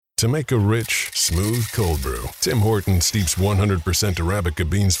To make a rich, smooth cold brew, Tim Hortons steeps 100% Arabica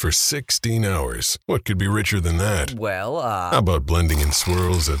beans for 16 hours. What could be richer than that? Well, How about blending in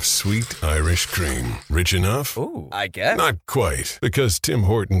swirls of sweet Irish cream? Rich enough? Ooh, I guess. Not quite, because Tim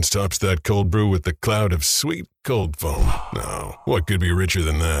Hortons tops that cold brew with the cloud of sweet cold foam. Now, what could be richer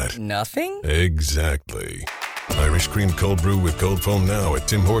than that? Nothing? Exactly. Irish cream cold brew with cold foam now at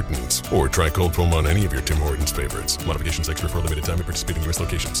Tim Hortons. Or try cold foam on any of your Tim Hortons favorites. Modifications extra for a limited time at participating U.S.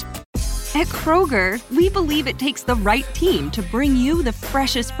 locations. At Kroger, we believe it takes the right team to bring you the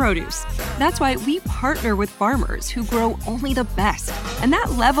freshest produce. That's why we partner with farmers who grow only the best. And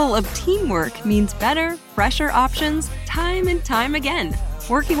that level of teamwork means better, fresher options time and time again.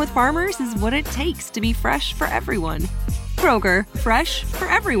 Working with farmers is what it takes to be fresh for everyone. Kroger, fresh for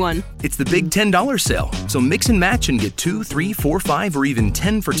everyone. It's the big $10 sale, so mix and match and get 2, 3, 4, 5, or even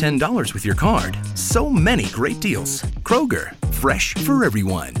 10 for $10 with your card. So many great deals. Kroger, fresh for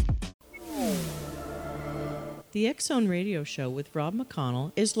everyone. The X-Zone Radio Show with Rob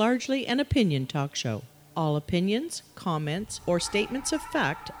McConnell is largely an opinion talk show. All opinions, comments, or statements of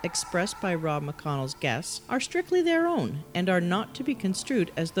fact expressed by Rob McConnell's guests are strictly their own and are not to be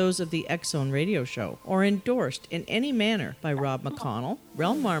construed as those of the X-Zone Radio Show or endorsed in any manner by Rob McConnell,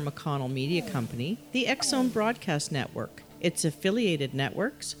 Relmar McConnell Media Company, the X-Zone Broadcast Network, its affiliated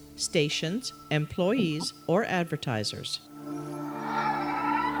networks, stations, employees, or advertisers.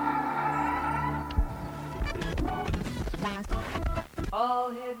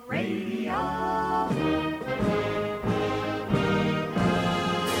 All Hit Radio.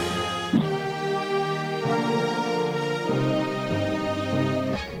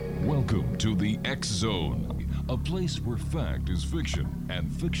 Welcome to the X Zone, a place where fact is fiction and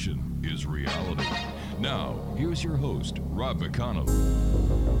fiction is reality. Now, here's your host, Rob McConnell.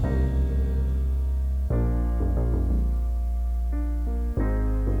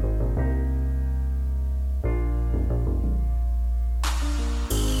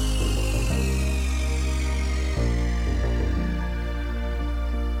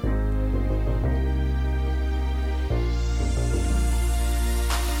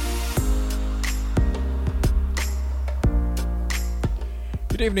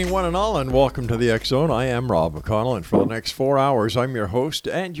 Good evening, one and all, and welcome to the X Zone. I am Rob McConnell, and for the next 4 hours, I'm your host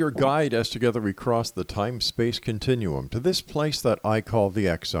and your guide as together we cross the time-space continuum to this place that I call the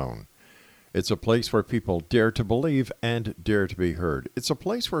X Zone. It's a place where people dare to believe and dare to be heard. It's a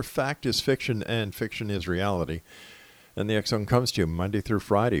place where fact is fiction and fiction is reality. And the X Zone comes to you Monday through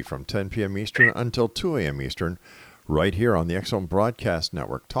Friday from 10 p.m. Eastern until 2 a.m. Eastern, right here on the X Zone Broadcast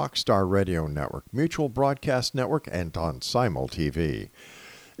Network, Talkstar Radio Network, Mutual Broadcast Network, and on Simul TV.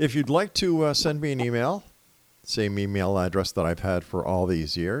 If you'd like to send me an email, same email address that I've had for all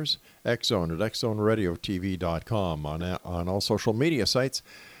these years, xzone at xzoneradiotv.com. On all social media sites,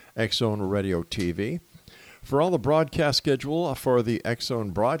 Xzone Radio TV. For all the broadcast schedule for the X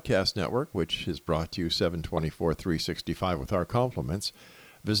Zone Broadcast Network, which is brought to you 7/24/365 with our compliments,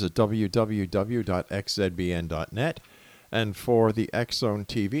 visit www.xzbn.net. And for the X Zone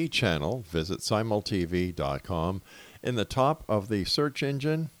TV channel, visit simultv.com. In the top of the search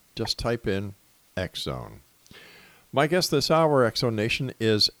engine, just type in X Zone. My guest this hour, X Zone Nation,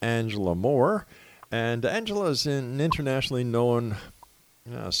 is Angela Moore. And Angela is an internationally known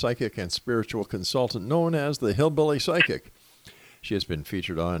psychic and spiritual consultant known as the Hillbilly Psychic. She has been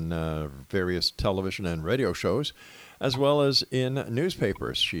featured on various television and radio shows, as well as in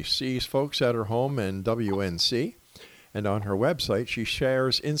newspapers. She sees folks at her home in WNC. And on her website, she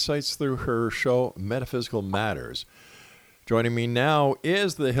shares insights through her show, Metaphysical Matters. Joining me now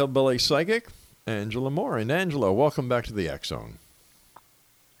is the Hillbilly Psychic, Angela Moore. And Angela, welcome back to the X Zone.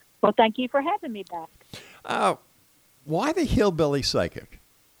 Well, thank you for having me back. Why the Hillbilly Psychic?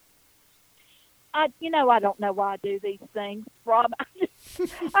 I don't know why I do these things, Rob. I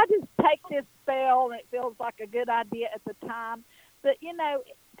just take this spell, and it feels like a good idea at the time. But,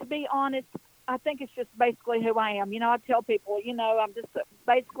 to be honest, I think it's just basically who I am. I tell people, I'm just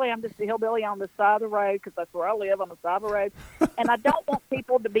a hillbilly on the side of the road because that's where I live, on the side of the road. And I don't want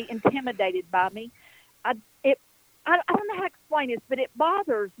people to be intimidated by me. I don't know how to explain this, but it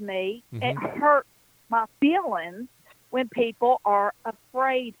bothers me. Mm-hmm. It hurts my feelings when people are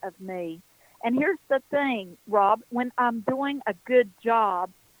afraid of me. And here's the thing, Rob, when I'm doing a good job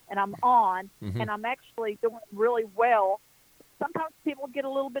and I'm on and I'm actually doing really well, sometimes people get a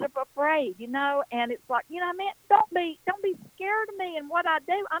little bit afraid, and it's like, man, don't be scared of me and what I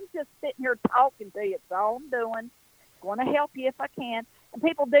do. I'm just sitting here talking to you. It's all I'm doing. Going to help you if I can. And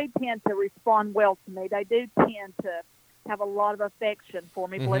people do tend to respond well to me. They do tend to have a lot of affection for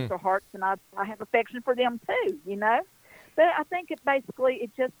me, bless their hearts, and I have affection for them too, But I think it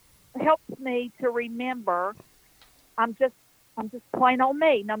helps me to remember I'm just plain old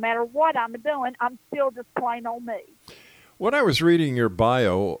me. No matter what I'm doing, I'm still just plain old me. When I was reading your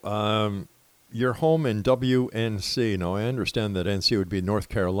bio, your home in WNC. Now, I understand that NC would be North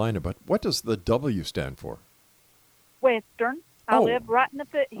Carolina, but what does the W stand for? Western. I Oh. live right in the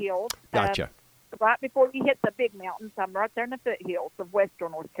foothills. Gotcha. Right before you hit the big mountains, I'm right there in the foothills of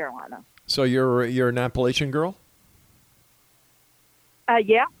Western North Carolina. So you're an Appalachian girl?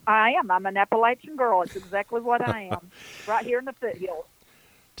 Yeah, I am. I'm an Appalachian girl. It's exactly what I am. Right here in the foothills.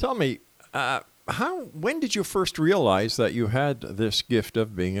 Tell me, when did you first realize that you had this gift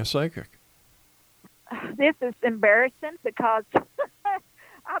of being a psychic? This is embarrassing because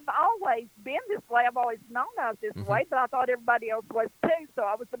I've always been this way. I've always known I was this way, but I thought everybody else was too. So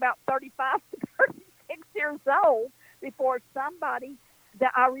I was about 35 to 36 years old before somebody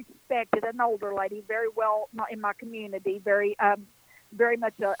that I respected, an older lady, very well not in my community, very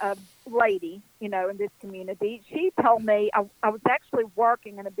much a lady, in this community. She told me, I was actually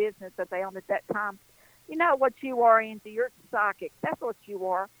working in a business that they owned at that time. You know what you are, Angie? You're psychic. That's what you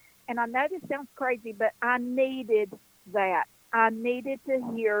are. And I know this sounds crazy, but I needed that. I needed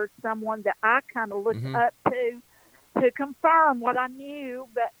to hear someone that I kind of looked up to confirm what I knew.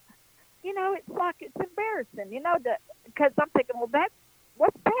 But, it's like it's embarrassing, because I'm thinking, well,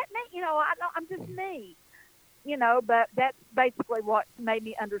 what's that mean? I'm just me. But that's basically what made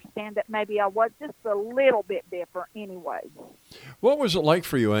me understand that maybe I was just a little bit different anyway. What was it like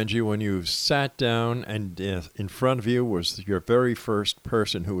for you, Angie, when you sat down and in front of you was your very first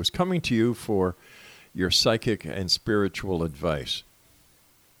person who was coming to you for your psychic and spiritual advice?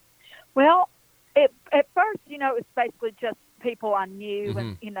 Well, at first, it was basically just people I knew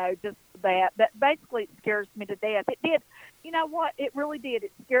and, just that. But basically it scares me to death. It did. You know what? It really did.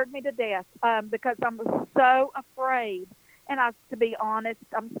 It scared me to death because I was so afraid. And to be honest,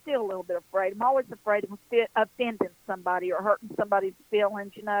 I'm still a little bit afraid. I'm always afraid of offending somebody or hurting somebody's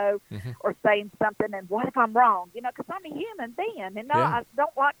feelings, or saying something. And what if I'm wrong? Because I'm a human being. And I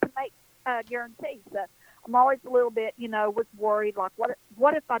don't like to make guarantees. I'm always a little bit, was worried. Like,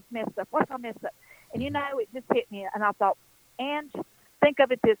 what if I messed up? What if I messed up? And, it just hit me. And I thought, Ange, think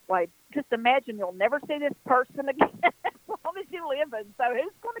of it this way. Just imagine you'll never see this person again as long as you live. And so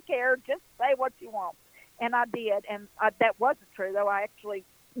who's going to care? Just say what you want. And I did. And that wasn't true, though.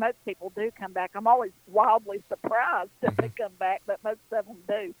 Most people do come back. I'm always wildly surprised that they come back, but most of them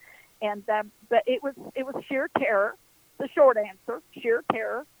do. And but it was sheer terror. The short answer, sheer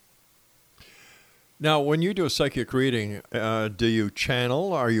terror. Now, when you do a psychic reading, do you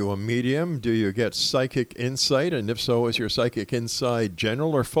channel? Are you a medium? Do you get psychic insight? And if so, is your psychic insight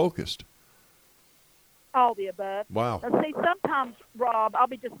general or focused? All the above. Wow. Now, see, sometimes, Rob, I'll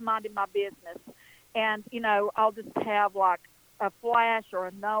be just minding my business. And, I'll just have like a flash or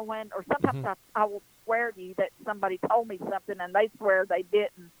a knowing. Or sometimes I will swear to you that somebody told me something and they swear they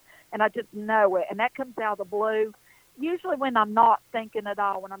didn't. And I just know it. And that comes out of the blue. Usually when I'm not thinking at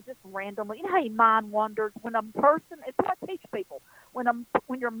all, when I'm just randomly, how your mind wanders. When a person, it's what I teach people.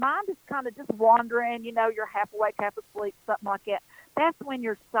 When your mind is kind of just wandering, you're half awake, half asleep, something like that. That's when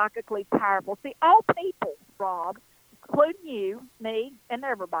you're psychically powerful. See, all people, Rob, including you, me, and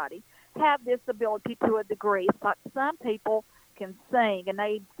everybody, have this ability to a degree. It's like some people can sing, and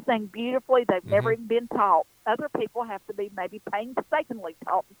they sing beautifully. They've never even been taught. Other people have to be maybe painstakingly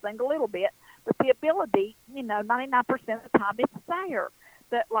taught to sing a little bit. But the ability, 99% of the time it's there.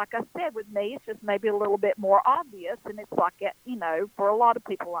 But like I said, with me, it's just maybe a little bit more obvious, and it's like, for a lot of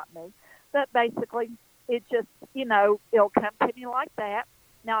people like me. But basically, it just, it'll come to me like that.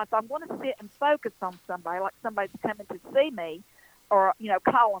 Now, if I'm going to sit and focus on somebody, like somebody's coming to see me or,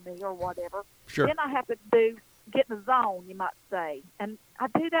 calling me or whatever, Sure. then I have to get in the zone, you might say. And I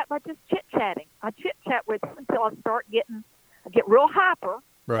do that by just chit-chatting. I chit-chat with them until I get real hyper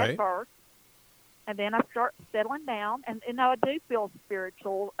Right. at first. And then I start settling down. And I do feel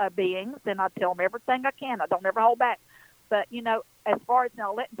spiritual beings, and I tell them everything I can. I don't ever hold back. But, as far as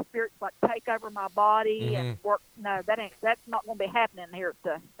now letting spirits like take over my body and work, no, that's not going to be happening here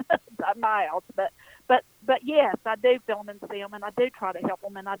at my house. But yes, I do feel them and see them, and I do try to help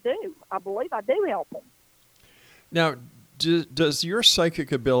them, and I believe I do help them. Now, does your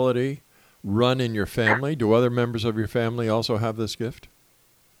psychic ability run in your family? Do other members of your family also have this gift?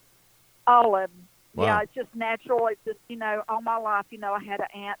 All of them. Wow. Yeah, it's just natural. It's just, all my life, I had an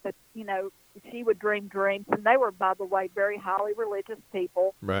aunt that, she would dream dreams. And they were, by the way, very highly religious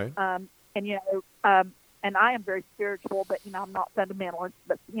people. Right. And I am very spiritual, but, I'm not fundamentalist.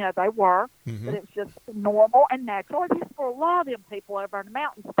 But, they were. But it was just normal and natural. And just for a lot of them people over in the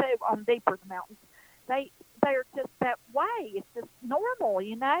mountains, too, on deeper in the mountains, they're just that way. It's just normal,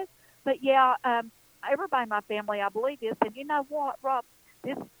 But yeah, everybody in my family, I believe this. And you know what, Rob?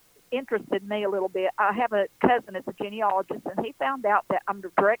 This interested me a little bit. I have a cousin that's a genealogist, and he found out that I'm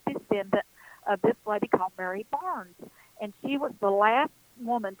a direct descendant of this lady called Mary Barnes. And she was the last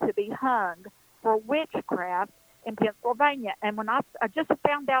woman to be hung for witchcraft in Pennsylvania. And when I just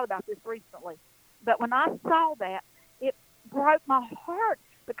found out about this recently, but when I saw that, it broke my heart,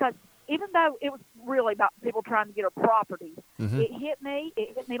 because even though it was really about people trying to get her property, it hit me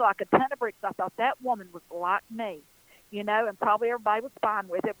like a ton of bricks. I thought that woman was like me, you know, and probably everybody was fine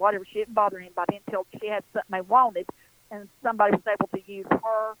with it, whatever. She didn't bother anybody until she had something they wanted, and somebody was able to use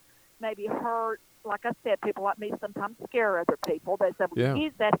her, maybe her, like I said, people like me sometimes scare other people. They said, well,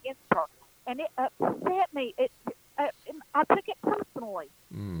 use that against her. And it upset me. I took it personally,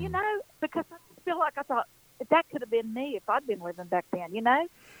 you know, because I just feel like I thought that could have been me if I'd been living back then, you know.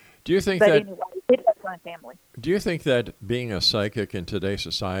 Do you think but that? Anyway, it was my family. Do you think that being a psychic in today's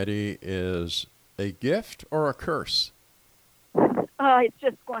society is a gift or a curse? It's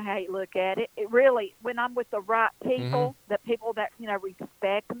just going how you look at it. It really, when I'm with the right people, the people that, you know,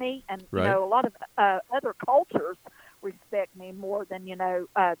 respect me, and you know, a lot of other cultures respect me more than, you know,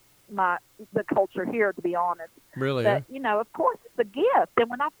 the culture here, to be honest. Really? But, you know, of course, it's a gift. And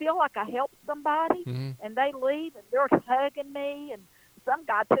when I feel like I helped somebody and they leave and they're hugging me, and some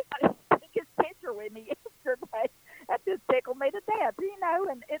guy took his picture with me yesterday, that just tickled me to death, you know,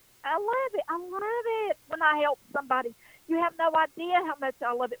 and I love it. I love it when I help somebody. You have no idea how much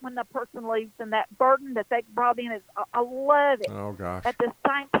I love it when the person leaves, and that burden that they brought in is, I love it. Oh, gosh. At the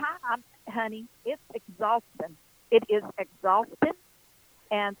same time, honey, it's exhausting. It is exhausting.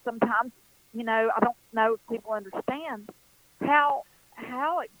 And sometimes, you know, I don't know if people understand how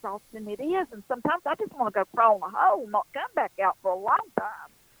exhausting it is. And sometimes I just want to go crawl in a hole and not come back out for a long time.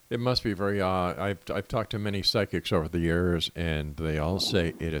 It must be very, I've talked to many psychics over the years, and they all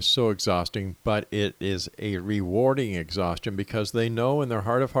say it is so exhausting, but it is a rewarding exhaustion, because they know in their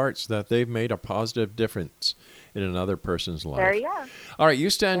heart of hearts that they've made a positive difference in another person's life. There you are. All right, you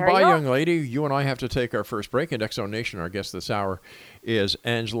stand by, young lady. You and I have to take our first break. In X-Zone Nation, our guest this hour is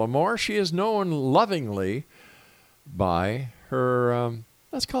Angela Moore. She is known lovingly by her,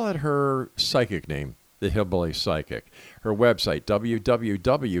 let's call it her psychic name, the Hillbilly Psychic. Her website,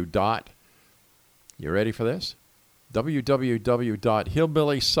 you ready for this?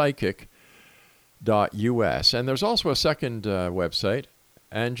 www.hillbillypsychic.us. And there's also a second website,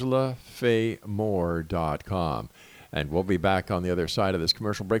 AngelaFayMoore.com. And we'll be back on the other side of this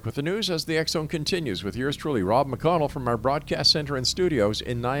commercial break with the news as the X-Zone continues with yours truly, Rob McConnell, from our broadcast center and studios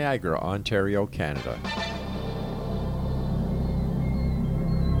in Niagara, Ontario, Canada.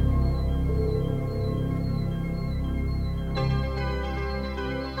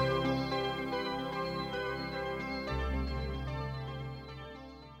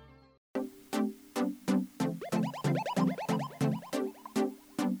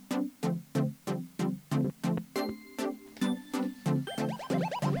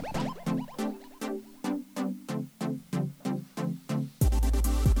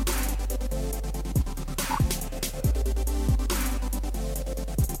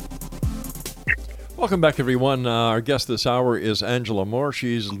 Welcome back, everyone. Our guest this hour is Angela Moore.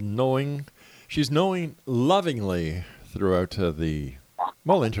 She's known lovingly throughout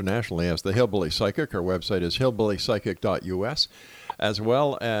internationally as the Hillbilly Psychic. Her website is hillbillypsychic.us, as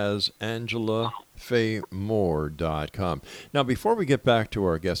well as AngelaFayMoore.com. Now, before we get back to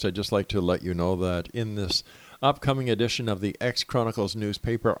our guest, I'd just like to let you know that in this upcoming edition of the X Chronicles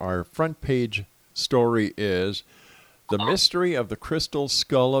newspaper, our front page story is The Mystery of the Crystal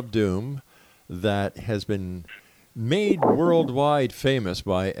Skull of Doom, that has been made worldwide famous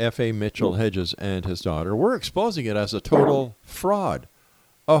by F.A. Mitchell Hedges and his daughter. We're exposing it as a total fraud,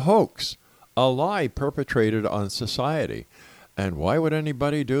 a hoax, a lie perpetrated on society. And why would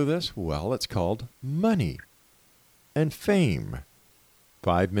anybody do this? Well, it's called money and fame.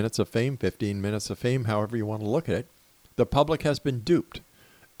 5 minutes of fame, 15 minutes of fame, however you want to look at it. The public has been duped,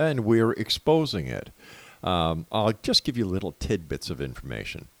 and we're exposing it. I'll just give you little tidbits of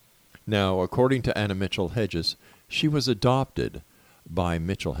information. Now, according to Anna Mitchell Hedges, she was adopted by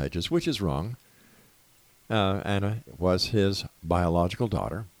Mitchell Hedges, which is wrong. Anna was his biological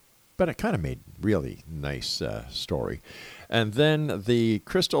daughter, but it kind of made really nice story. And then the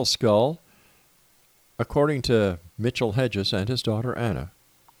crystal skull, according to Mitchell Hedges and his daughter Anna,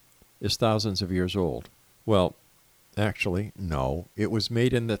 is thousands of years old. Well, actually, no. It was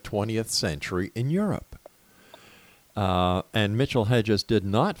made in the 20th century in Europe. And Mitchell Hedges did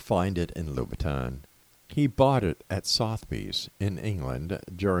not find it in Louboutin. He bought it at Sotheby's in England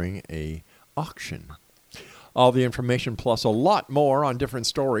during an auction. All the information plus a lot more on different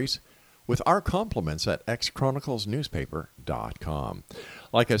stories with our compliments at xchroniclesnewspaper.com.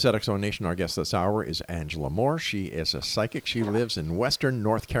 Like I said, X-Zone Nation, our guest this hour is Angela Moore. She is a psychic. She lives in western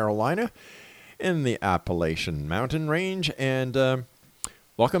North Carolina in the Appalachian Mountain Range. And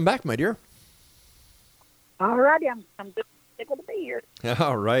welcome back, my dear. All righty, I'm just tickled to be here.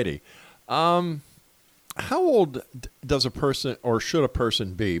 All righty. How old does a person or should a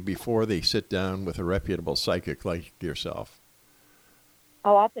person be before they sit down with a reputable psychic like yourself?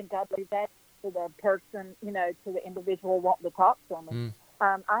 Oh, I think I'd leave that to the person, to the individual wanting to talk to me.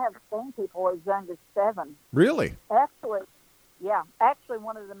 I have seen people as young as 7. Really? Actually,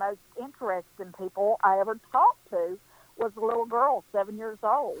 one of the most interesting people I ever talked to was a little girl, 7 years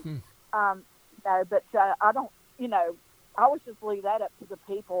old. I don't, I always just leave that up to the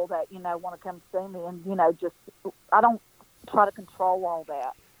people that, want to come see me and, I don't try to control all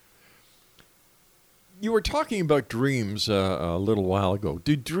that. You were talking about dreams a little while ago.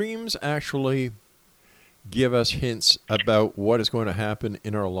 Do dreams actually give us hints about what is going to happen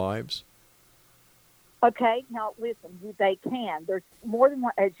in our lives? Okay, now listen, they can. There's more than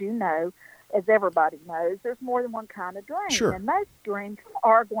one, as you know, as everybody knows, there's more than one kind of dream. Sure. And most dreams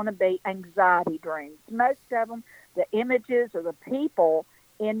are going to be anxiety dreams. Most of them, the images or the people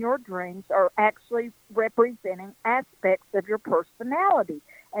in your dreams are actually representing aspects of your personality.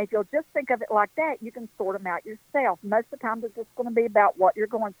 And if you'll just think of it like that, you can sort them out yourself. Most of the time, they're just going to be about what you're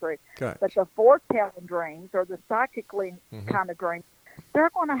going through. Gotcha. But the foretelling dreams or the psychically kind of dreams, they're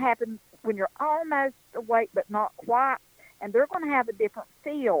going to happen when you're almost awake but not quite, and they're going to have a different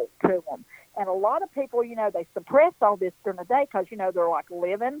feel to them. And a lot of people, they suppress all this during the day because, they're like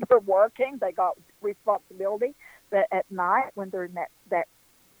living, they're working, they got responsibility. But at night, when they're in that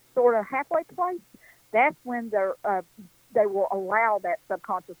sort of halfway place, that's when they will allow that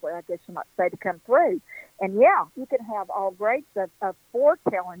subconsciously, I guess you might say, to come through. And, yeah, you can have all grades of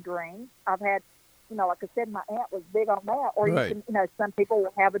foretelling dreams. I've had, like I said, my aunt was big on that. Or right. You can, some people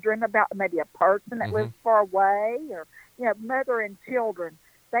will have a dream about maybe a person that lives far away or, mother and children.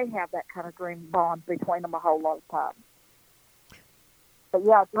 They have that kind of dream bond between them a whole lot of time. But,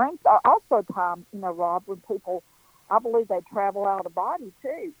 yeah, dreams are also time, Rob, when people, I believe they travel out of the body,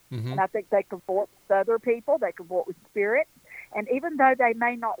 too. And I think they can work with other people. They can work with spirits. And even though they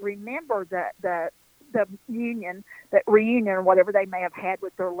may not remember the reunion or whatever they may have had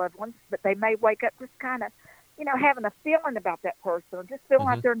with their loved ones, but they may wake up just kind of, having a feeling about that person or just feeling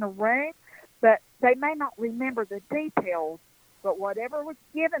like they're in the room. But they may not remember the details. But whatever was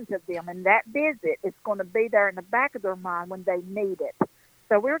given to them in that visit is going to be there in the back of their mind when they need it.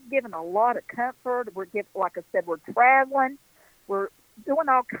 So we're given a lot of comfort. We're given, like I said, we're traveling. We're doing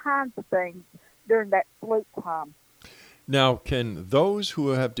all kinds of things during that sleep time. Now, can those who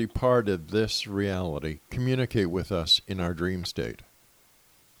have departed this reality communicate with us in our dream state?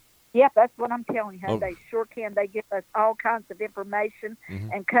 Yep, that's what I'm telling you. They sure can. They give us all kinds of information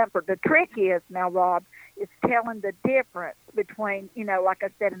and comfort. The trick is now, Rob, is telling the difference between, like I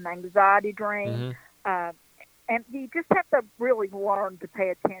said, an anxiety dream. And you just have to really learn to pay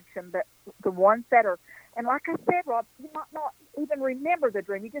attention. But the ones that are, and like I said, Rob, you might not even remember the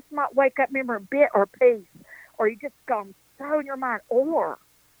dream. You just might wake up, remember a bit or a piece, or you just gone so in your mind. Or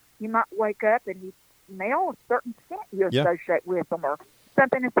you might wake up and you smell a certain scent you associate with them, or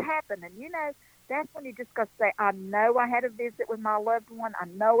something has happened. And, that's when you just got to say, I know I had a visit with my loved one. I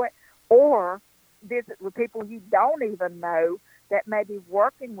know it. Or visit with people you don't even know that may be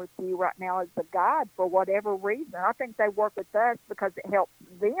working with you right now as a guide for whatever reason. I think they work with us because it helps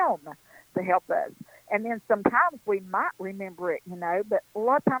them to help us. And then sometimes we might remember it, but a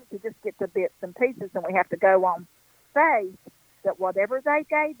lot of times we just get the bits and pieces and we have to go on faith that whatever they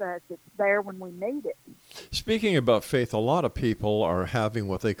gave us, it's there when we need it. Speaking about faith, a lot of people are having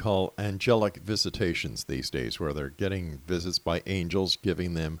what they call angelic visitations these days, where they're getting visits by angels,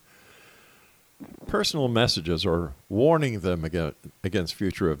 giving them personal messages or warning them against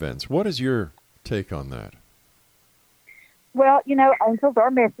future events. What is your take on that? Well, angels are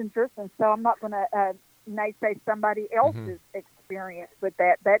messengers, and so I'm not going to naysay somebody else's experience with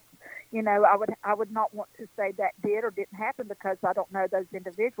that. That's, I would not want to say that did or didn't happen because I don't know those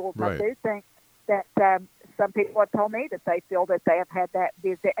individuals. Right. I do think that some people have told me that they feel that they have had that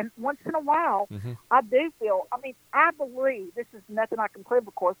visit. And once in a while, I do feel, I believe, this is nothing I can prove,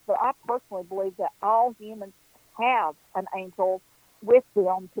 of course, but I personally believe that all humans have an angel with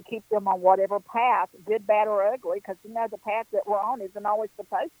them to keep them on whatever path, good, bad, or ugly, because, the path that we're on isn't always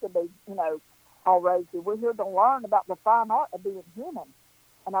supposed to be, all rosy. We're here to learn about the fine art of being human.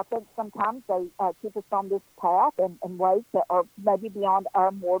 And I think sometimes they keep us on this path in ways that are maybe beyond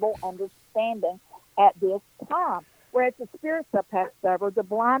our mortal understanding at this time. Whereas the spirits have passed over, the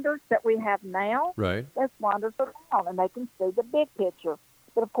blinders that we have now, Right. those blinders are gone, and they can see the big picture.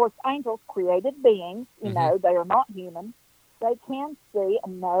 But, of course, angels, created beings, you know, they are not human. They can see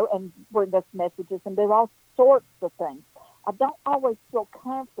and know and bring us messages and do all sorts of things. I don't always feel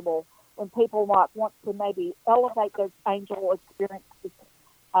comfortable when people want to maybe elevate those angel experiences.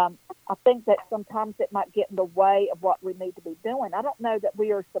 I think that sometimes it might get in the way of what we need to be doing. I don't know that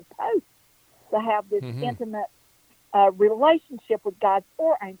we are supposed to have this intimate relationship with God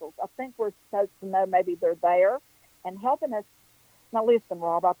or angels. I think we're supposed to know maybe they're there and helping us. Now, listen,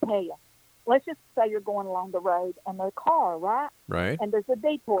 Rob, I'll tell you. Let's just say you're going along the road and there's a car, right? Right. And there's a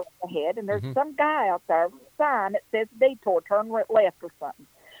detour ahead, and there's some guy out there with a sign that says detour, turn left or something.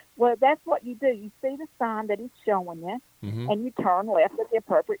 Well, that's what you do. You see the sign that he's showing you, and you turn left at the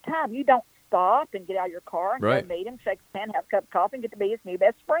appropriate time. You don't stop and get out of your car and Right. go meet him, shake his hand, have a cup of coffee, and get to be his new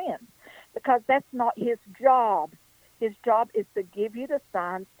best friend, because that's not his job. His job is to give you the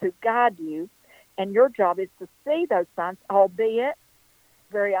signs to guide you, and your job is to see those signs, albeit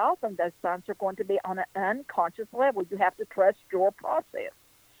very often those signs are going to be on an unconscious level. You have to trust your process.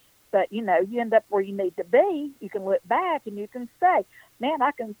 But, you know, you end up where you need to be. You can look back and you can say, man,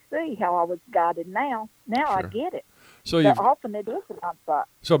 I can see how I was guided now. Now I get it. So But often it is an hindsight.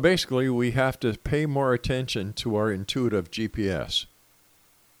 So basically, we have to pay more attention to our intuitive GPS.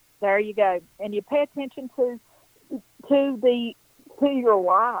 There you go. And you pay attention to your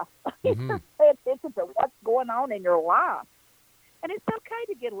life. You pay attention to what's going on in your life. And it's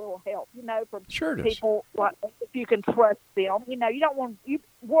okay to get a little help, you know, from people, like, if you can trust them. You know, you don't want,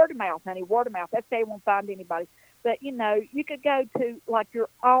 word of mouth, honey, word of mouth. That's how you won't find anybody. But, you know, you could go to, like, your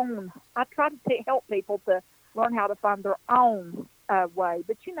own. I try to help people to learn how to find their own way.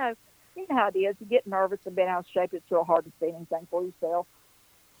 But, you know how it is. You get nervous and bent out of shape. It's real hard to see anything for yourself.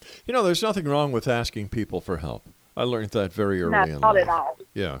 You know, there's nothing wrong with asking people for help. I learned that very early in life. Not at all.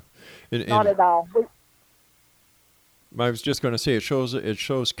 Yeah. Not at all. I was just going to say, it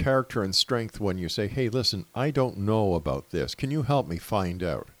shows character and strength when you say, hey, listen, I don't know about this. Can you help me find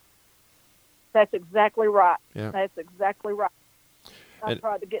out? That's exactly right. Yeah. That's exactly right. I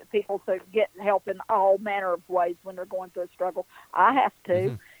try to get people to get help in all manner of ways when they're going through a struggle. I have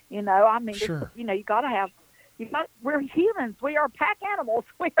to, you know, I mean, you know, we're humans. We are pack animals.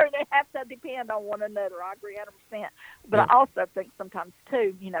 They have to depend on one another. I agree 100%. But I also think sometimes,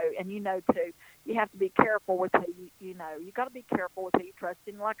 too, you know, and you know, too, you have to be careful with who you know. You got to be careful with who you trust.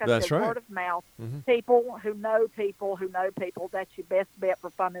 And like I said, word of mouth, people who know people, that's your best bet for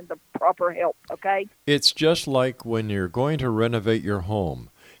finding the proper help, okay? It's just like when you're going to renovate your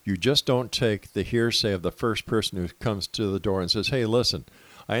home. You just don't take the hearsay of the first person who comes to the door and says, hey, listen,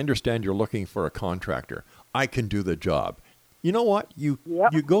 I understand you're looking for a contractor. I can do the job. You know what? You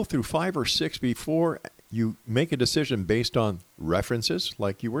go through 5 or 6 before you make a decision based on references,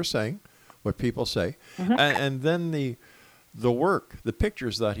 like you were saying, what people say, and then the work, the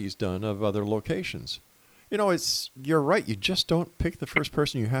pictures that he's done of other locations. You know, you're right. You just don't pick the first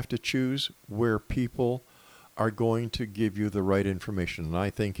person. You have to choose where people are going to give you the right information. And I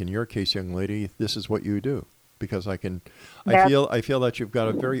think in your case, young lady, this is what you do. Because I feel that you've got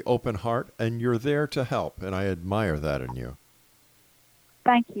a very open heart and you're there to help, and I admire that in you.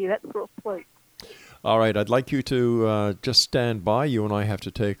 Thank you. That's real sweet. All right, I'd like you to just stand by. You and I have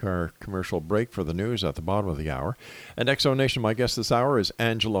to take our commercial break for the news at the bottom of the hour. And X-Zone Nation, my guest this hour is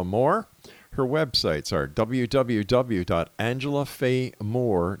Angela Moore. Her websites are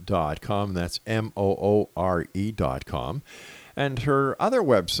www.angelafayemore.com. That's MOORE.com. And her other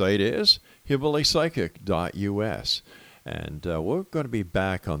website is hillbillypsychic.us. And we're going to be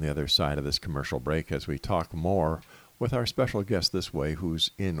back on the other side of this commercial break as we talk more with our special guest this way, who's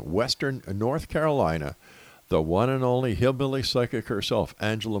in Western North Carolina, the one and only hillbilly psychic herself,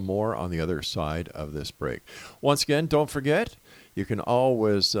 Angela Moore, on the other side of this break. Once again, don't forget, you can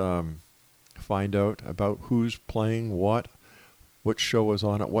always find out about who's playing what show is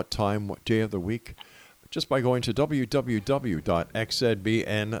on at what time, what day of the week, just by going to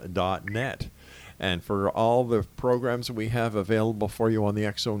www.xzbn.net. And for all the programs we have available for you on the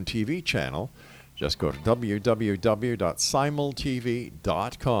X-Zone TV channel, just go to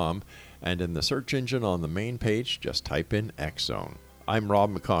www.simultv.com, and in the search engine on the main page, just type in X-Zone. I'm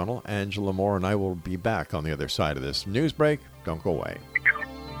Rob McConnell. Angela Moore and I will be back on the other side of this news break. Don't go away.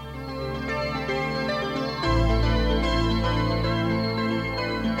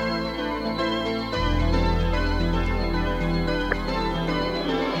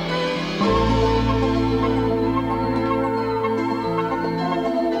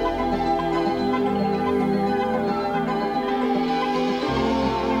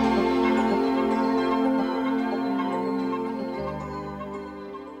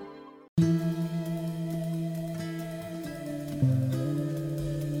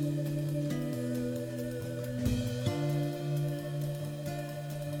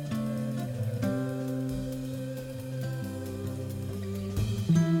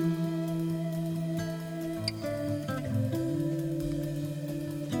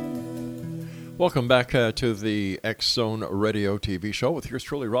 Welcome back to the X Zone Radio TV show with yours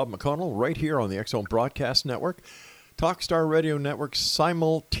truly, Rob McConnell, right here on the X Zone Broadcast Network, Talkstar Radio Network,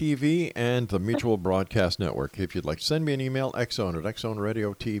 Simul TV, and the Mutual Broadcast Network. If you'd like to send me an email,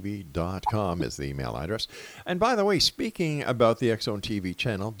 xzone@xzoneradiotv.com is the email address. And by the way, speaking about the X Zone TV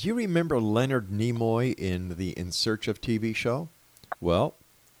channel, do you remember Leonard Nimoy in the In Search of TV show? Well,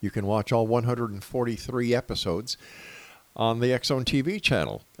 you can watch all 143 episodes on the X Zone TV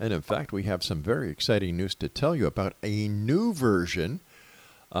channel. And in fact, we have some very exciting news to tell you about a new version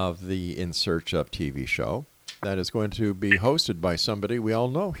of the In Search of TV show that is going to be hosted by somebody we all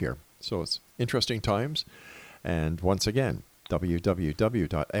know here. So it's interesting times. And once again,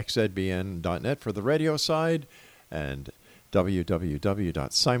 www.xzbn.net for the radio side and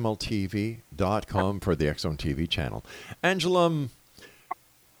www.simultv.com for the X Zone TV channel. Angela,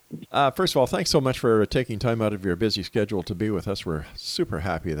 first of all, thanks so much for taking time out of your busy schedule to be with us. We're super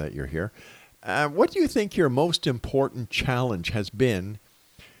happy that you're here. What do you think your most important challenge has been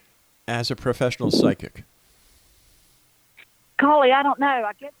as a professional psychic? Golly, I don't know.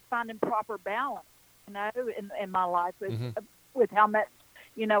 I guess finding proper balance, in my life with how much,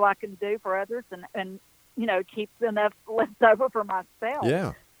 I can do for others and keep enough left over for myself.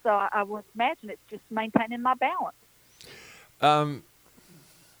 Yeah. So I would imagine it's just maintaining my balance.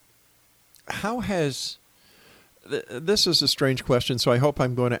 How has, this is a strange question, so I hope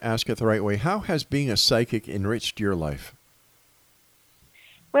I'm going to ask it the right way. How has being a psychic enriched your life?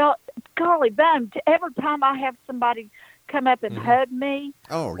 Well, golly, bum, every time I have somebody come up and hug me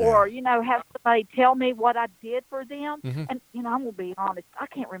or, have somebody tell me what I did for them, and, I'm going to be honest, I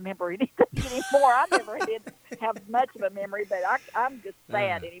can't remember anything anymore. I never did have much of a memory, but I'm just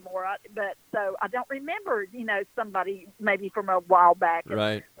sad anymore. So I don't remember, somebody maybe from a while back.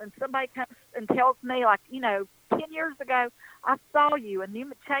 Right. When somebody comes and tells me, 10 years ago, I saw you and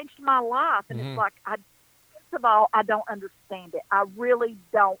you changed my life, and it's like, first of all, I don't understand it. I really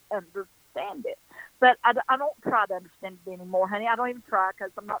don't understand it. But I don't try to understand it anymore, honey. I don't even try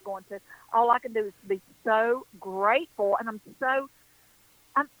because I'm not going to. All I can do is be so grateful, and I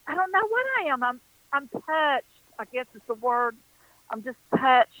don't know what I am. I'm touched, I guess is the word. I'm just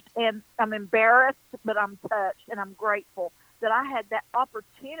touched, and I'm embarrassed, but I'm touched, and I'm grateful that I had that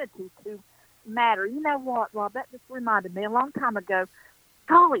opportunity to matter. You know what, Rob? That just reminded me a long time ago.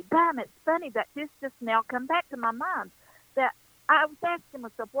 Golly, damn, it's funny that this just now come back to my mind, that I was asking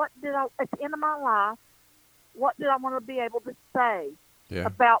myself, at the end of my life, what did I want to be able to say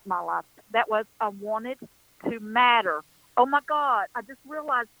about my life? That was, I wanted to matter. Oh, my God, I just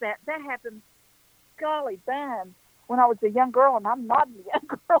realized that happened, golly, damn, when I was a young girl, and I'm not a young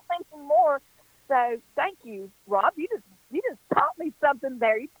girl anymore. So thank you, Rob. You just taught me something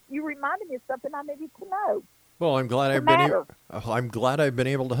there. You reminded me of something I needed to know. Well, I'm glad I've been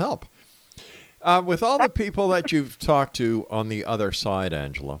able to help. With all the people that you've talked to on the other side,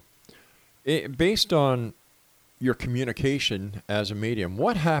 Angela, based on your communication as a medium,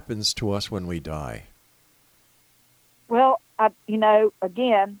 what happens to us when we die? Well,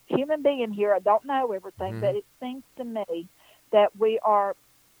 again, human being here, I don't know everything, but it seems to me that we are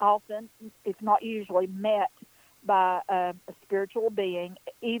often, if not usually, met by a spiritual being,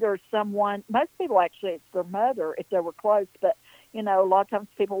 either someone, most people actually, it's their mother if they were close, but a lot of times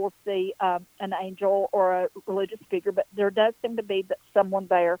people will see an angel or a religious figure, but there does seem to be someone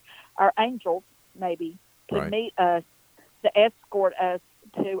there, our angels maybe, to meet us, to escort us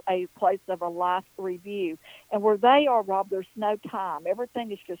to a place of a life review. And where they are, Rob, there's no time.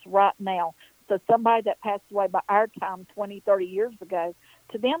 Everything is just right now. So somebody that passed away by our time 20, 30 years ago,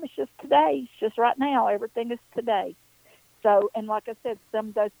 to them it's just today. It's just right now. Everything is today. So, and like I said, some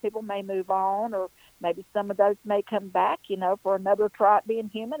of those people may move on, or maybe some of those may come back, for another try at being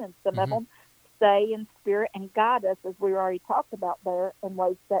human, and some of them stay in spirit and guide us, as we already talked about there, in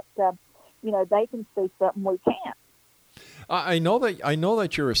ways that, they can see something we can't. I know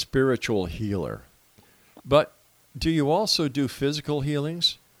that you're a spiritual healer, but do you also do physical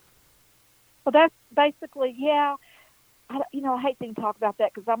healings? Well, that's basically, yeah. I hate to even talk about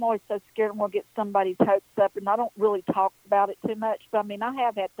that because I'm always so scared I'm going to get somebody's hopes up, and I don't really talk about it too much. But, I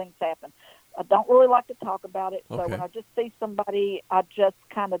have had things happen. I don't really like to talk about it. So when I just see somebody, I just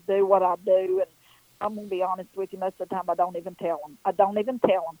kind of do what I do. And I'm going to be honest with you, most of the time I don't even tell them.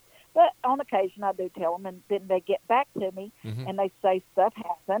 But on occasion I do tell them, and then they get back to me and they say stuff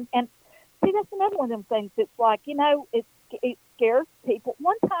happened. And see, that's another one of them things. It's like, it scares people.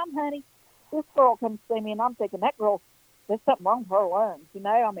 One time, honey, this girl comes to see me, and I'm thinking, that girl, there's something wrong with her lungs.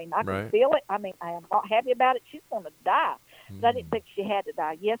 I mean, I can feel it. I mean, I am not happy about it. She's going to die. But I didn't think she had to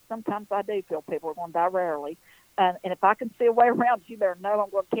die. Yes, sometimes I do feel people are going to die rarely. And if I can see a way around, you better know I'm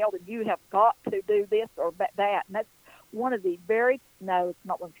going to tell them you have got to do this or that. And that's one of the no, it's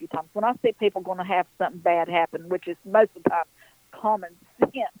not one of the few times. When I see people going to have something bad happen, which is most of the time common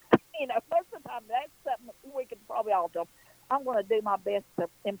sense, most of the time that's something we can probably all tell. I'm going to do my best to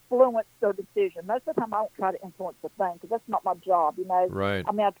influence their decision. Most of the time I don't try to influence the thing because that's not my job, Right.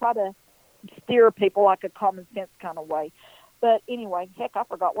 I mean, I try to steer people like a common sense kind of way. But anyway, heck, I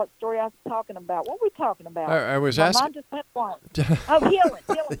forgot what story I was talking about. What were we talking about? I was My asking. mind just went blank.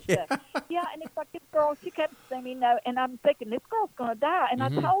 Healing stuff. Yeah, and it's like this girl, she kept saying, and I'm thinking, this girl's going to die. And I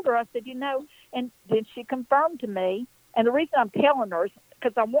told her, I said, and then she confirmed to me. And the reason I'm telling her is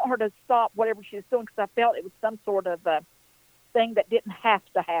because I want her to stop whatever she was doing because I felt it was some sort of thing that didn't have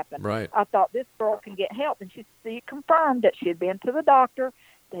to happen. Right. I thought this girl can get help. And she confirmed that she had been to the doctor.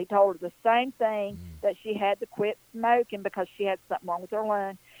 They told her the same thing, that she had to quit smoking because she had something wrong with her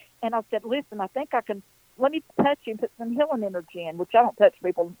lung. And I said, listen, I think I can, let me touch you and put some healing energy in, which I don't touch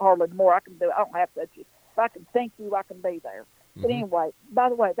people hardly anymore. I can do it. I don't have to touch you. If I can think you, I can be there. But anyway, by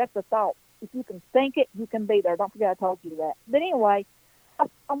the way, that's a thought. If you can think it, you can be there. Don't forget I told you that. But anyway,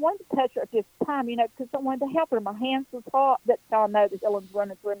 I wanted to touch her at this time, because I wanted to help her. My hands was hot. That's how I know the healing's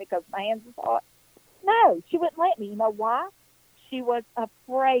running through me because my hands was hot. No, she wouldn't let me. You know why? She was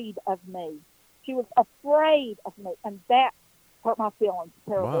afraid of me. She was afraid of me, and that hurt my feelings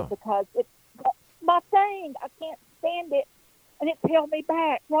terribly because it's my thing. I can't stand it, and it's held me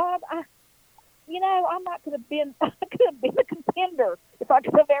back. Rob, I might could have been a contender if I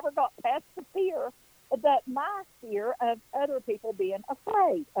could have ever got past the fear, my fear of other people being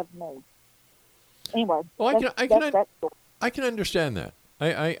afraid of me. Anyway, I can understand that.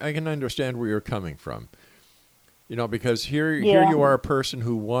 I can understand where you're coming from. Because here you are, a person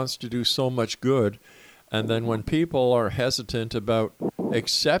who wants to do so much good, and then when people are hesitant about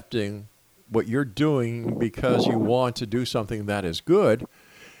accepting what you're doing because you want to do something that is good,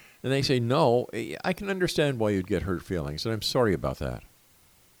 and they say no, I can understand why you'd get hurt feelings, and I'm sorry about that.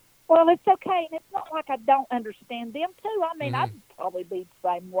 Well, it's okay, and it's not like I don't understand them, too. I mean, I'd probably be the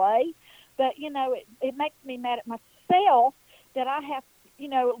same way, but, it makes me mad at myself that I have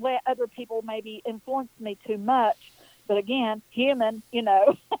let other people maybe influence me too much. But again, human,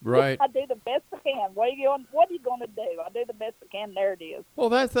 right. I do the best I can. What are you going to do? I do the best I can. There it is. Well,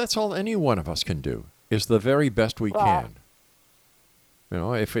 that's all any one of us can do, is the very best we can.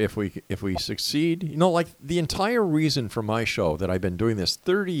 If we succeed, like the entire reason for my show that I've been doing this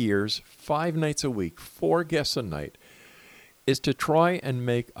 30 years, 5 nights a week, 4 guests a night, is to try and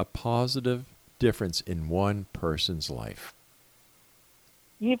make a positive difference in one person's life.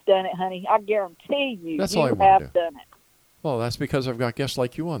 You've done it, honey. I guarantee you. That's all I want to do. Done it. Well, that's because I've got guests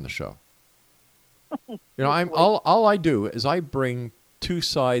like you on the show. All I do is I bring 2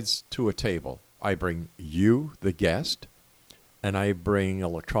 sides to a table. I bring you, the guest, and I bring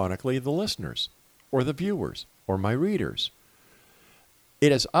electronically the listeners, or the viewers, or my readers.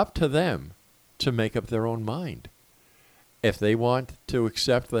 It is up to them to make up their own mind. If they want to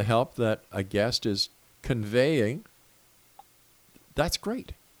accept the help that a guest is conveying, that's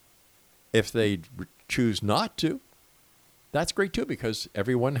great. If they choose not to, that's great too, because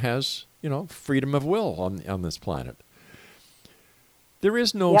everyone has, freedom of will on this planet. There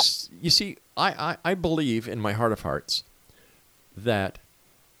is no, you see, I believe in my heart of hearts that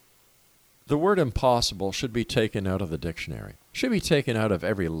the word impossible should be taken out of the dictionary, should be taken out of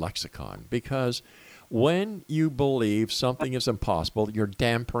every lexicon, because when you believe something is impossible, you're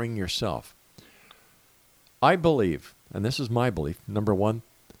dampering yourself. I believe, and this is my belief, number one,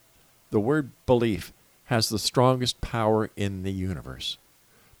 the word belief has the strongest power in the universe.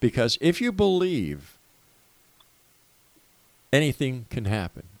 Because if you believe, anything can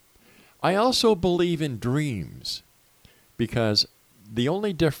happen. I also believe in dreams, because the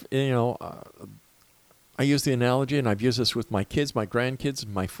only I use the analogy, and I've used this with my kids, my grandkids,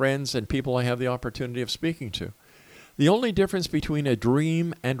 my friends, and people I have the opportunity of speaking to. The only difference between a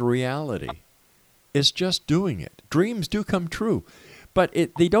dream and reality is just doing it. Dreams do come true, but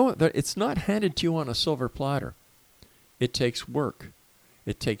it's not handed to you on a silver platter. It takes work.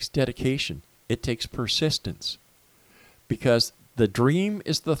 It takes dedication. It takes persistence. Because the dream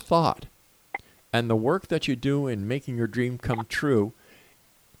is the thought, and the work that you do in making your dream come true,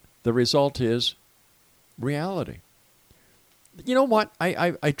 the result is reality. You know what?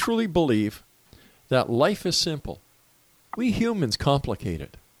 I truly believe that life is simple. We humans complicate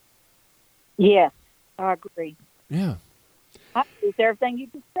it. Yes, I agree. Yeah. I agree with everything you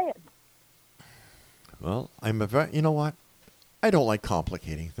just said. Well, you know what? I don't like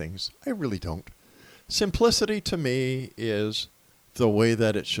complicating things. I really don't. Simplicity to me is the way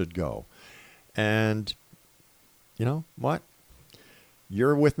that it should go. And you know what?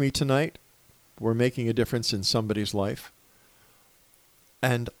 You're with me tonight. We're making a difference in somebody's life.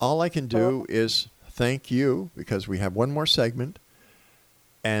 And all I can do is thank you, because we have one more segment,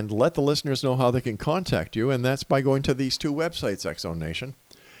 and let the listeners know how they can contact you. And that's by going to these two websites, X-Zone Nation,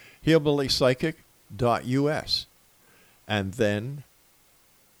 hillbillypsychic.us and then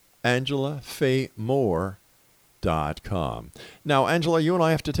AngelaFayeMoore.com. Now, Angela, you and I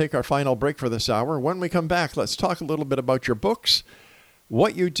have to take our final break for this hour. When we come back, let's talk a little bit about your books,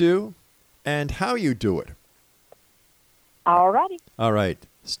 what you do, and how you do it. All righty. All right.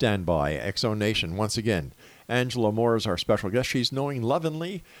 Stand by. X-Zone Nation. Once again, Angela Moore is our special guest. She's known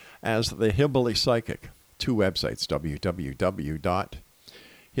lovingly as the Hillbilly Psychic. Two websites,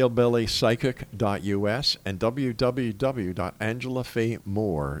 www.hillbillypsychic.us and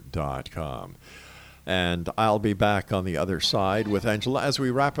www.angelafayemore.com. And I'll be back on the other side with Angela as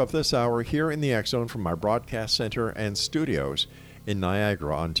we wrap up this hour here in the X-Zone from our broadcast center and studios in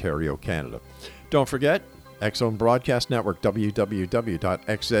Niagara, Ontario, Canada. Don't forget, X-Zone Broadcast Network,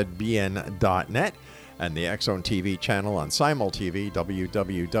 www.xzbn.net, and the X-Zone TV channel on SimulTV,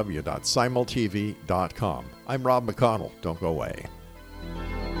 www.simultv.com. I'm Rob McConnell. Don't go away.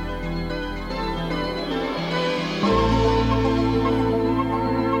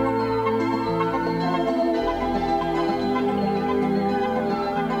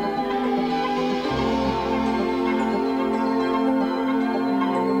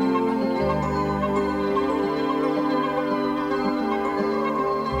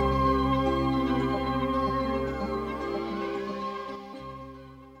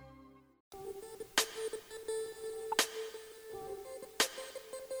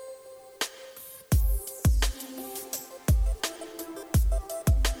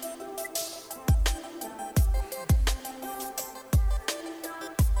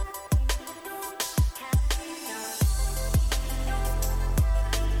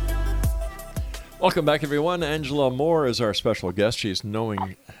 Welcome back, everyone. Angela Moore is our special guest. She's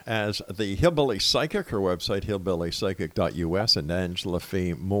known as the Hillbilly Psychic. Her website, hillbillypsychic.us and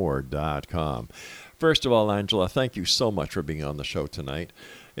angelafayemore.com. First of all, Angela, thank you so much for being on the show tonight.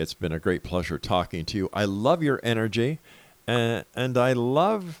 It's been a great pleasure talking to you. I love your energy, and I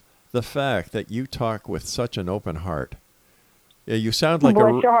love the fact that you talk with such an open heart. Yeah, you sound like a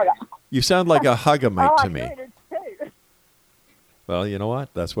hug-a-mate to me. Well, you know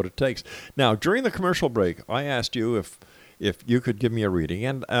what? That's what it takes. Now, during the commercial break, I asked you if you could give me a reading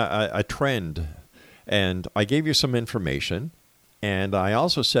and a trend, and I gave you some information, and I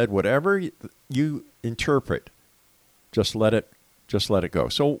also said whatever you interpret, just let it go.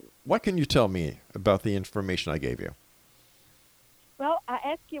 So, what can you tell me about the information I gave you? Well, I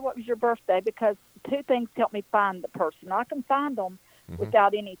asked you what was your birthday because two things help me find the person. I can find them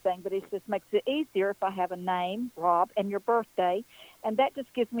without anything, but it just makes it easier if I have a name, Rob, and your birthday, and that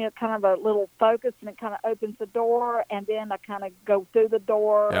just gives me a kind of a little focus, and it kind of opens the door, and then I kind of go through the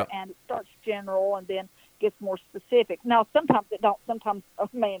door, and it starts general, and then gets more specific. Now, sometimes it don't. Sometimes,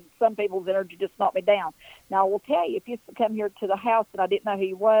 some people's energy just knock me down. Now, I will tell you, if you come here to the house and I didn't know who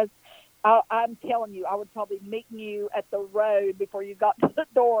you was, I'm telling you, I would probably meet you at the road before you got to the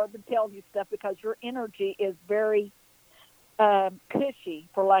door to tell you stuff because your energy is very cushy,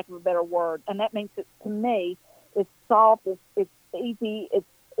 for lack of a better word, and that means that to me, it's soft, it's easy,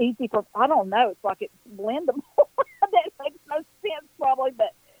 for, I don't know, it's like it's blendable. That makes no sense probably,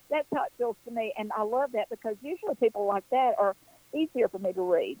 but that's how it feels to me, and I love that because usually people like that are easier for me to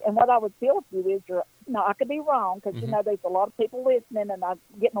read. And what I would feel to you is I could be wrong because, there's a lot of people listening, and I'm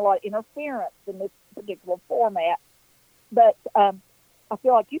getting a lot of interference in this particular format, but I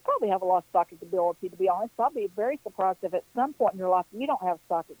feel like you probably have a lot of psychic ability, to be honest. I'd be very surprised if at some point in your life you don't have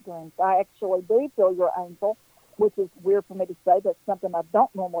psychic dreams. I actually do feel your angel, which is weird for me to say. That's something I don't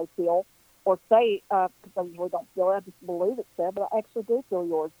normally feel or say because I usually don't feel it. I just believe it's there, but I actually do feel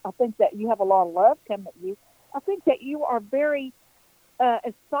yours. I think that you have a lot of love coming at you. I think that you are very,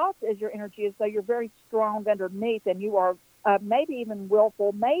 as soft as your energy is, though you're very strong underneath, and you are maybe even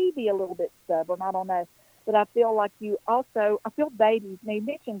willful, maybe a little bit stubborn. I don't know. But I feel like I feel babies. Now, you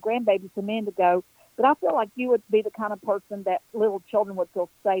mentioned grandbabies a minute ago, but I feel like you would be the kind of person that little children would feel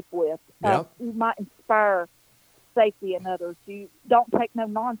safe with. Yep. You might inspire safety in others. You don't take no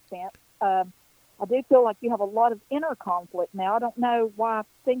nonsense. I do feel like you have a lot of inner conflict now. I don't know why I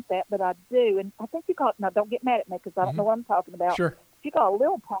think that, but I do. And I think you call it, now don't get mad at me because I don't know what I'm talking about. Sure. if you got a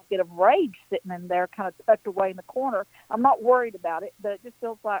little pocket of rage sitting in there, kind of tucked away in the corner, I'm not worried about it, but it just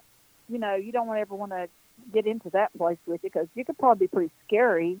feels like, you know, you don't ever want to get into that place with you because you could probably be pretty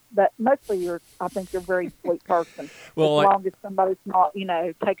scary, but mostly I think you're a very sweet person. Well, as long as somebody's not, you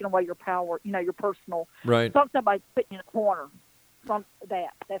know, taking away your power, you know, your personal. Right. Somebody's putting you in a corner.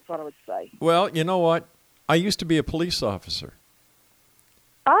 That's what I would say. Well, you know what? I used to be a police officer.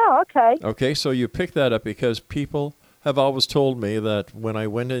 Oh, okay. Okay, so you pick that up because people have always told me that when I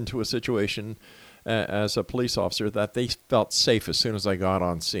went into a situation as a police officer, that they felt safe as soon as I got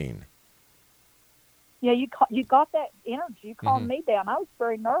on scene. Yeah, you got that energy. You calmed me down. I was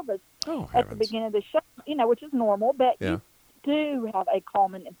very nervous at the beginning of the show, you know, which is normal, but you do have a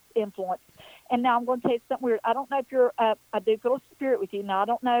calming influence. And now I'm going to tell you something weird. I don't know if you're, I do feel a spirit with you. Now, I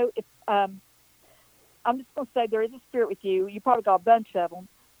don't know if, I'm just going to say there is a spirit with you. You probably got a bunch of them,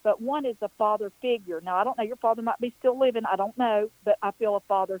 but one is a father figure. Now, I don't know. Your father might be still living. I don't know, but I feel a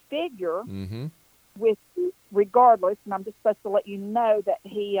father figure with you regardless, and I'm just supposed to let you know that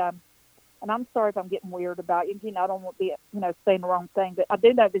he, and I'm sorry if I'm getting weird about you. You know, I don't want to be, you know, saying the wrong thing, but I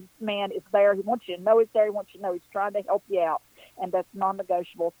do know this man is there. He wants you to know he's there. He wants you to know he's trying to help you out, and that's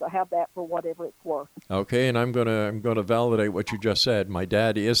non-negotiable. So have that for whatever it's worth. Okay, and I'm gonna validate what you just said. My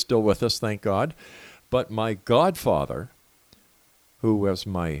dad is still with us, thank God, but my godfather, who was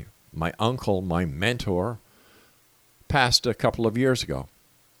my uncle, my mentor, passed a couple of years ago,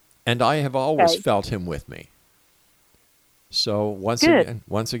 and I have always felt him with me. So once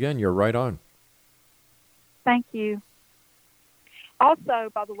again, you're right on. Thank you. Also,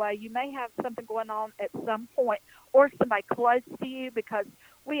 by the way, you may have something going on at some point or somebody close to you because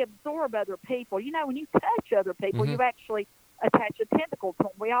we absorb other people. You know, when you touch other people, you actually attach a tentacle to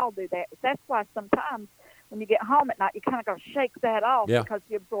them. We all do that. That's why sometimes when you get home at night, you kind of got to shake that off because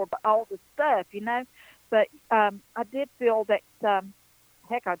you absorb all the stuff, you know. But I did feel that,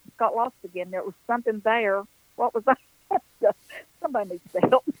 heck, I just got lost again. There was something there. What was that? Somebody needs to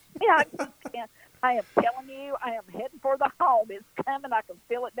help me. I am telling you, I am heading for the home. It's coming. I can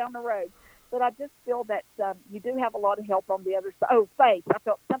feel it down the road. But I just feel that you do have a lot of help on the other side. Oh, face. I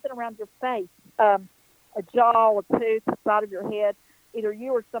felt something around your face, a jaw, a tooth, the side of your head. Either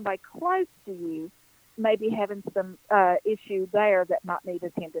you or somebody close to you may be having some issue there that might need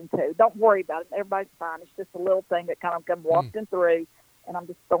attending to. Don't worry about it. Everybody's fine. It's just a little thing that kind of comes walking through. And I'm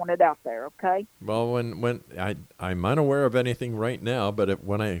just throwing it out there, okay? Well, when I'm unaware of anything right now, but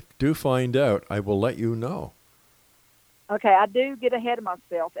when I do find out, I will let you know. Okay, I do get ahead of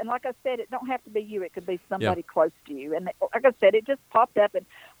myself. And like I said, it don't have to be you. It could be somebody close to you. And like I said, it just popped up. And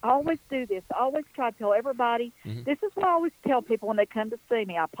I always do this. I always try to tell everybody, this is what I always tell people when they come to see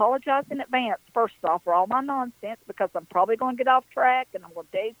me. I apologize in advance, first off, for all my nonsense because I'm probably going to get off track and I'm going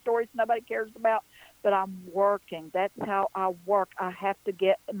to tell you stories nobody cares about. But I'm working. That's how I work. I have to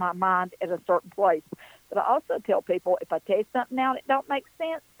get my mind at a certain place. But I also tell people, if I tell you something now that don't make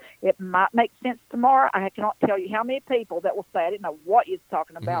sense, it might make sense tomorrow. I cannot tell you how many people that will say, I didn't know what you're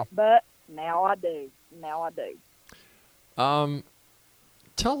talking about, but now I do. Now I do.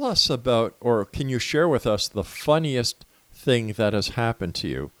 Tell us about, or can you share with us the funniest thing that has happened to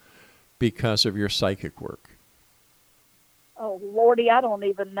you because of your psychic work? Oh, Lordy, I don't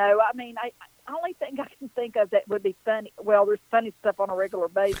even know. I mean, I only thing I can think of that would be funny. Well, there's funny stuff on a regular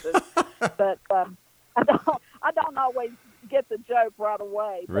basis, but I don't always get the joke right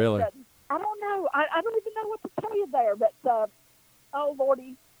away. But, really? I don't know. I don't even know what to tell you there. But oh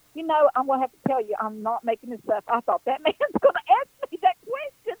Lordy, you know, I'm gonna have to tell you, I'm not making this up. I thought that man's gonna ask me that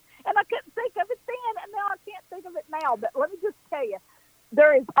question, and I couldn't think of it then, and now I can't think of it now. But let me just tell you,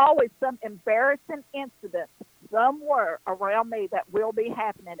 there is always some embarrassing incident somewhere around me that will be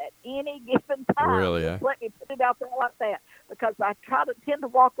happening at any given time. Really? Just let me put it out there like that, because I tend to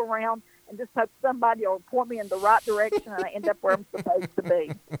walk around and just hope somebody will point me in the right direction and I end up where I'm supposed to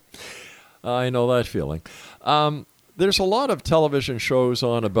be. I know that feeling. There's a lot of television shows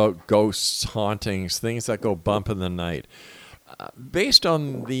on about ghosts, hauntings, things that go bump in the night. Based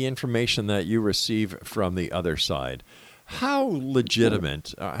on the information that you receive from the other side, how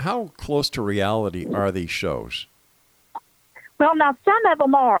legitimate, how close to reality are these shows? Well, now, some of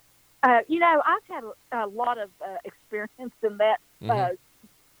them are. You know, I've had a lot of experience in that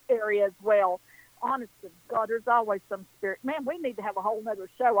area as well. Honest to God, there's always some spirit. Man, we need to have a whole other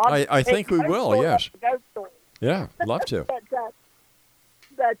show. I think we will, yes. Ghost stories. Yeah, love to.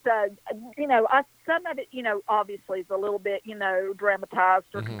 But you know, some of it, you know, obviously is a little bit, you know, dramatized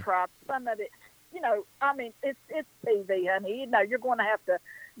or contrived. Some of it, you know, I mean, it's TV, honey. You know, you're going to have to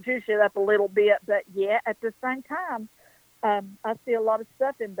juice it up a little bit. But, yeah, at the same time, I see a lot of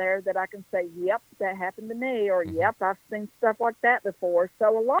stuff in there that I can say, yep, that happened to me, or yep, I've seen stuff like that before.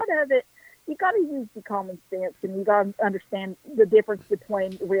 So a lot of it, you got to use your common sense, and you got to understand the difference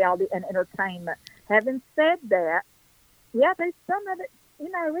between reality and entertainment. Having said that, yeah, there's some of it,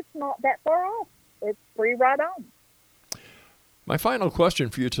 it's not that far off. It's pretty right on. My final question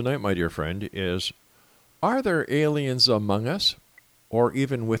for you tonight, my dear friend, is, are there aliens among us, or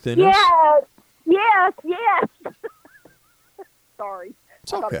even within us? Yes. Sorry.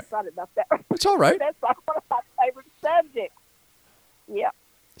 It's I got okay. excited about that. It's all right. That's like one of my favorite subjects. Yeah.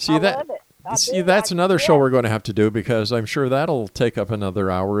 See, love it. That's another show we're going to have to do, because I'm sure that'll take up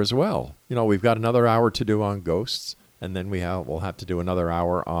another hour as well. We've got another hour to do on ghosts, and then we'll have to do another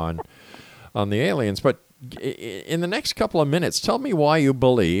hour on the aliens. But in the next couple of minutes, tell me why you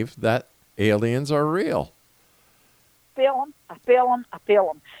believe that aliens are real. I feel them.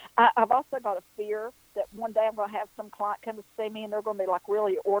 I've also got a fear that one day I'm going to have some client come to see me, and they're going to be like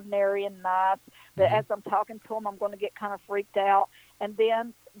really ordinary and nice. That as I'm talking to them, I'm going to get kind of freaked out, and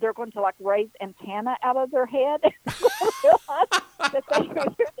then they're going to like raise antenna out of their head and realize that they're here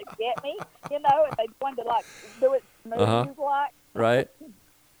to get me, and they're going to like do it smooth like. Right.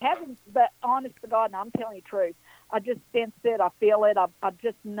 But honest to God, and I'm telling you the truth, I just sense it. I feel it. I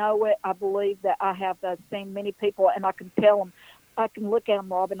just know it. I believe that I have seen many people, and I can tell them. I can look at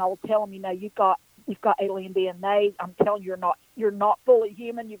them, Rob, and I will tell them, you've got alien DNA. I'm telling you, you're not fully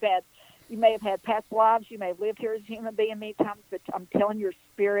human. You may have had past lives. You may have lived here as a human being many times, but I'm telling you, your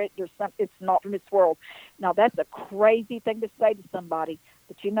spirit, it's not from this world. Now, that's a crazy thing to say to somebody,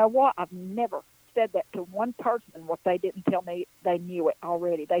 but you know what? I've never said that to one person. What they didn't tell me, they knew it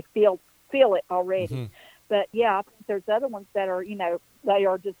already. They feel it already. Mm-hmm. But yeah, I think there's other ones that are, they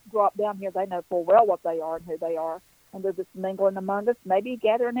are just dropped down here. They know full well what they are and who they are, and they're just mingling among us, maybe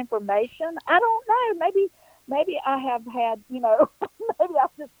gathering information. I don't know. Maybe I have had, maybe I've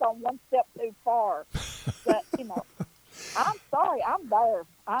just gone one step too far. But I'm sorry, I'm there.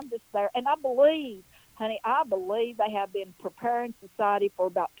 I'm just there, and I believe, honey, they have been preparing society for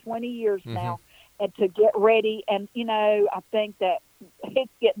about 20 years now, and to get ready. And I think that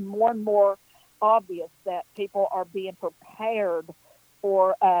it's getting more and more obvious that people are being prepared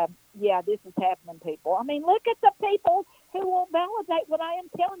for, this is happening, people. I mean, look at the people who will validate what I am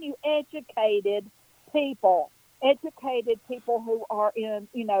telling you, educated people who are in,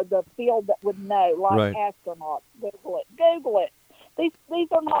 the field that would know, like astronauts. Google it. These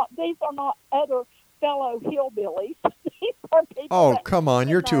are not other fellow hillbillies. These are people. Oh, come on,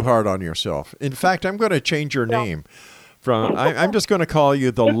 you're too hard on yourself. In fact, I'm going to change your name from. I'm just going to call you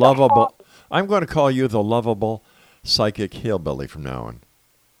the lovable. I'm going to call you the lovable psychic hillbilly from now on.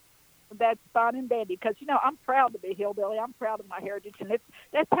 That's fine and dandy, because I'm proud to be hillbilly. I'm proud of my heritage, and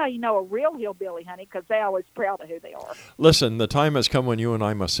that's how you know a real hillbilly, honey, because they're always proud of who they are. Listen, the time has come when you and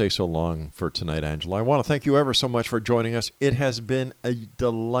I must say so long for tonight, Angela. I want to thank you ever so much for joining us. It has been a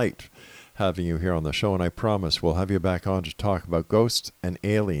delight having you here on the show, and I promise we'll have you back on to talk about ghosts and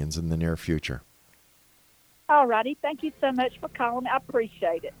aliens in the near future. All righty. Thank you so much for calling. I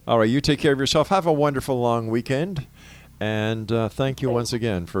appreciate it. All right. You take care of yourself. Have a wonderful long weekend. And thank you once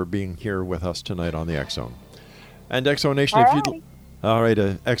again for being here with us tonight on the X Zone. And X Zone Nation, X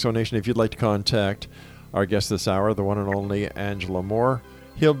Zone Nation, if you'd like to contact our guest this hour, the one and only Angela Moore,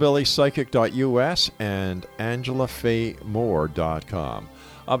 hillbillypsychic.us and angelafayemore.com.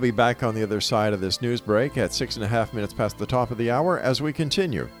 I'll be back on the other side of this news break at 6.5 minutes past the top of the hour as we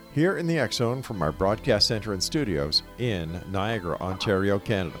continue here in the X Zone from our broadcast center and studios in Niagara, Ontario,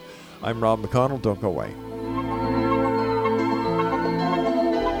 Canada. I'm Rob McConnell. Don't go away.